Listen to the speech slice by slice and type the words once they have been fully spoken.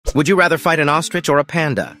Would you rather fight an ostrich or a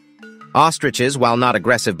panda? Ostriches, while not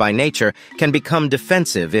aggressive by nature, can become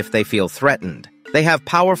defensive if they feel threatened. They have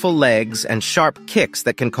powerful legs and sharp kicks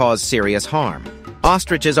that can cause serious harm.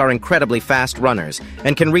 Ostriches are incredibly fast runners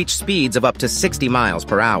and can reach speeds of up to 60 miles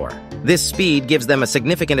per hour. This speed gives them a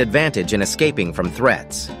significant advantage in escaping from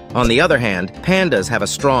threats. On the other hand, pandas have a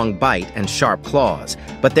strong bite and sharp claws,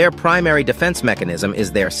 but their primary defense mechanism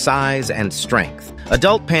is their size and strength.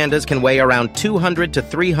 Adult pandas can weigh around 200 to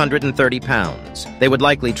 330 pounds. They would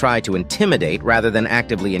likely try to intimidate rather than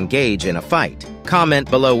actively engage in a fight. Comment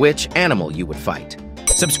below which animal you would fight.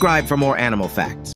 Subscribe for more animal facts.